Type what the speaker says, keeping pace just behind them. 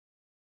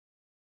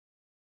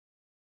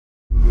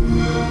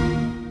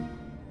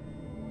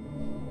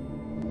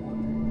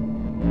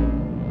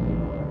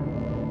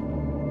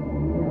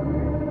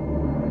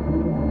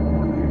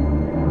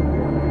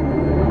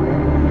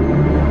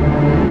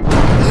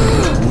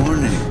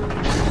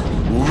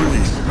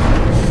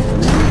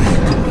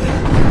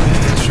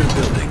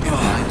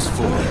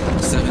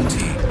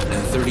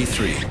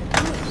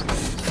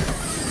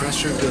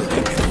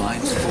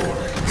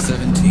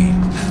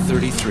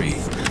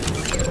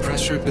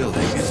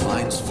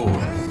Lines 4,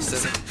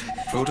 7.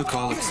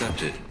 Protocol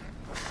accepted.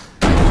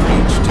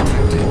 Breach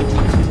detected.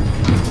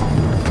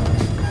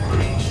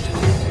 Breach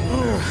detected.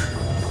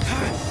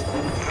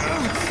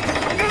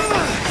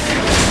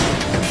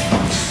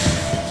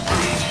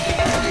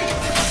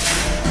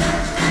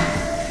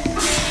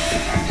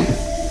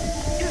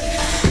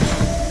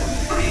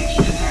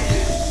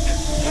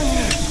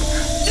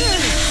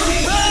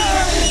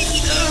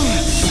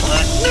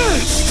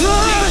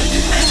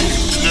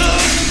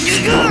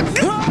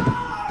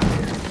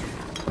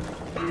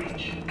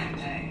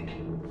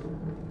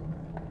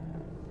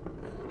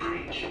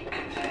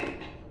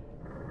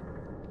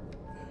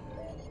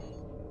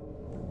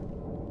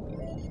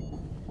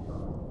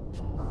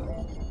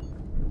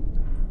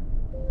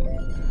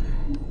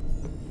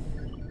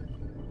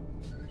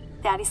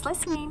 Daddy's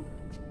listening.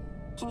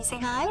 Can you say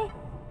hi?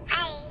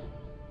 Hi.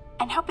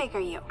 And how big are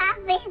you? How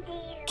big are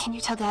you? Can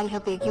you tell Daddy how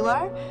big you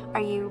are?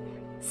 Are you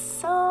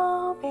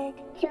so big?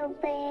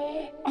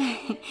 Super.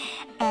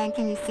 And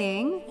can you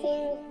sing?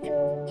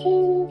 Tingle,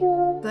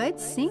 tingle. Good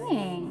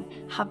singing.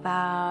 How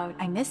about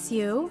I miss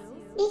you?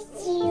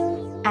 Miss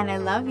you. And I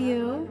love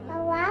you. I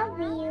love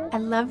you. I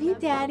love you,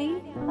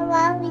 Daddy. I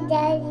love you,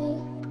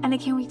 Daddy. And I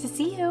can't wait to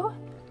see you.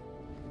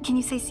 Can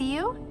you say see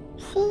you?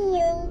 See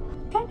you.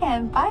 Good,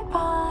 and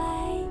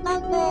bye-bye.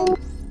 Bye-bye.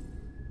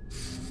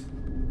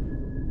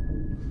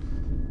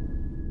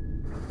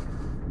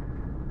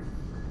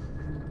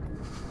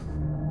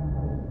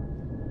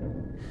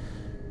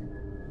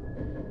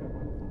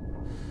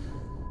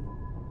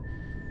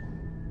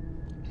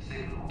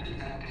 Signal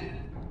detected.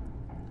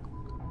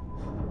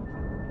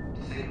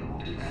 Signal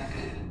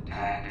detected.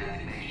 Tag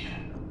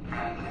designation.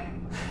 Friendly.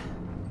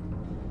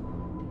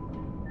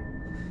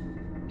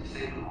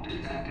 Signal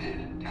detected.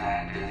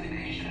 Tag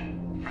designation.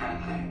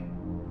 Friendly.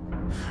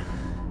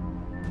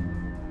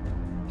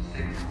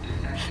 Signal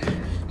detected.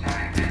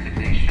 Tag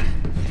designation.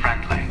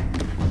 Friendly.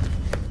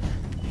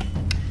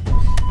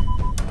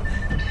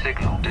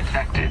 Signal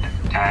detected.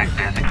 Tag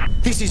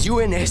designation. This is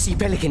UNSC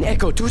Pelican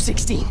Echo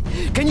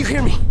 216. Can you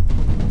hear me?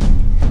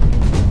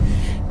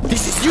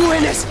 This is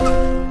UNS...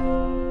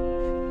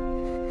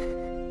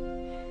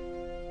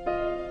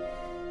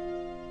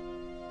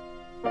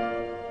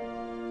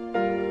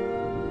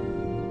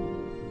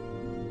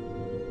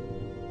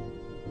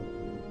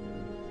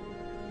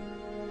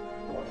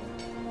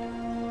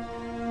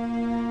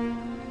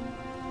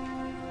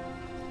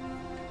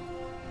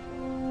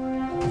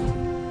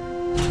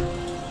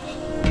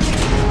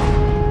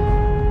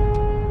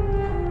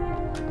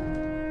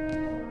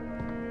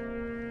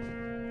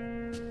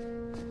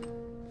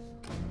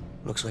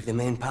 Looks like the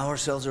main power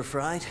cells are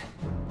fried.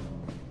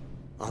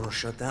 Armor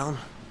shut down.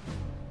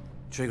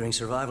 Triggering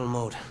survival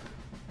mode.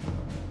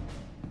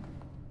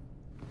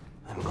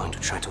 I'm going to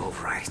try to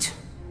overwrite.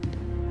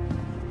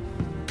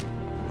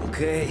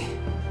 Okay.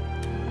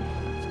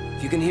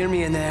 If you can hear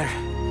me in there,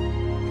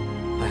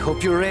 I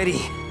hope you're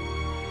ready.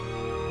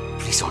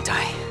 Please don't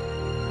die.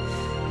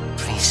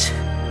 Please.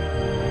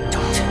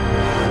 Don't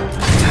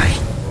die.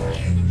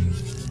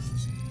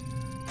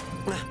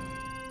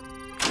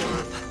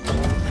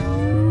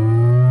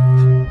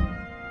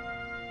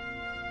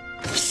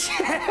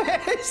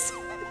 Yes!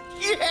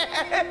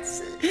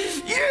 Yes!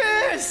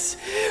 Yes!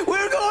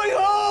 We're going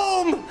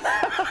home!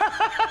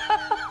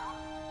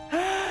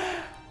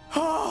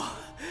 Oh,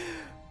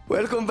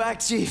 welcome back,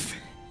 Chief.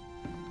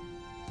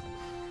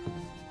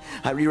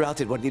 I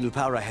rerouted what little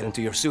power I had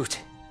into your suit.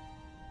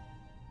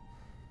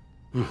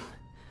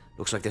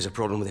 Looks like there's a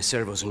problem with the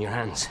servos in your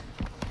hands.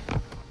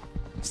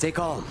 Stay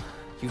calm.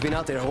 You've been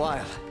out there a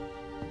while.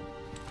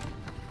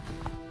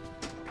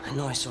 I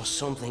know I saw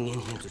something in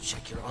here to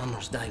check your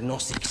armor's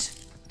diagnostics.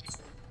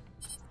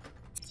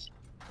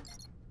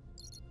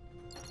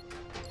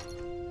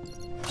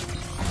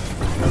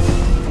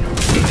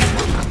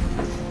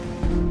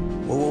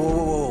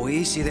 Whoa,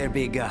 easy there,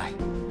 big guy.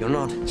 You're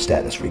not...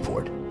 Status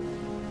report.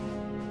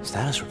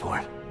 Status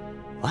report?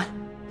 What?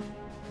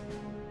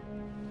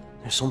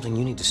 There's something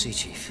you need to see,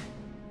 Chief.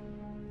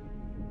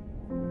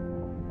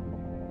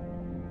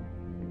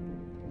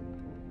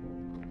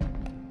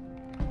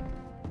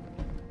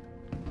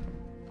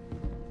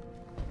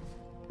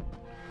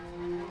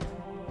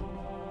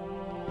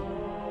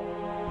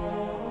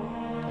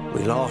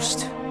 We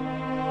lost.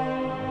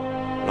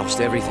 Lost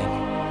everything.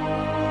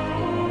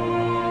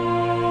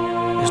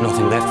 There's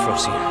nothing left for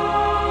us here.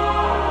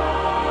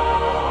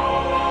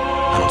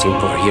 I don't think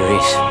power here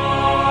is.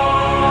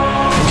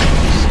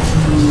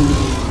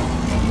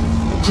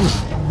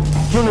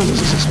 No.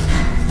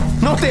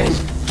 Not then!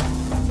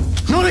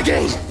 Not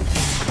again!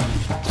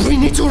 We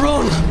need to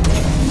run!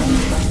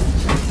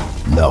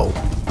 No.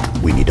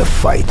 We need to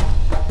fight.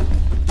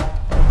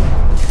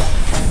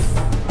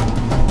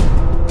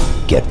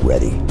 Get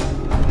ready.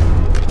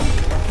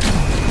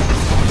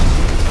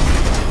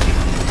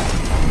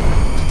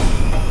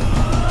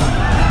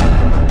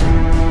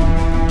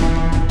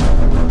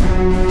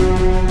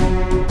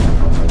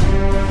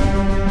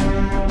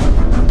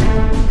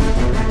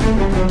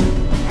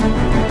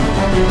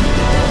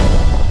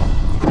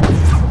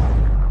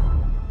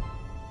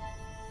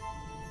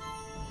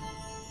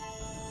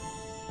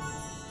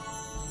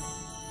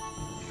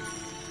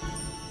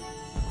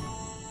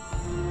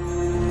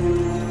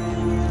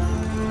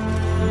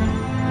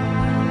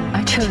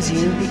 chose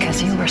you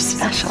because you were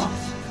special.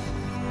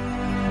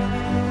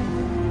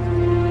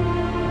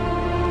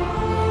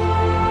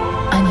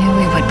 I knew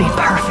we would be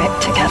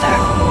perfect together.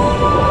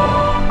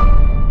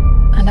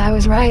 And I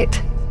was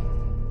right.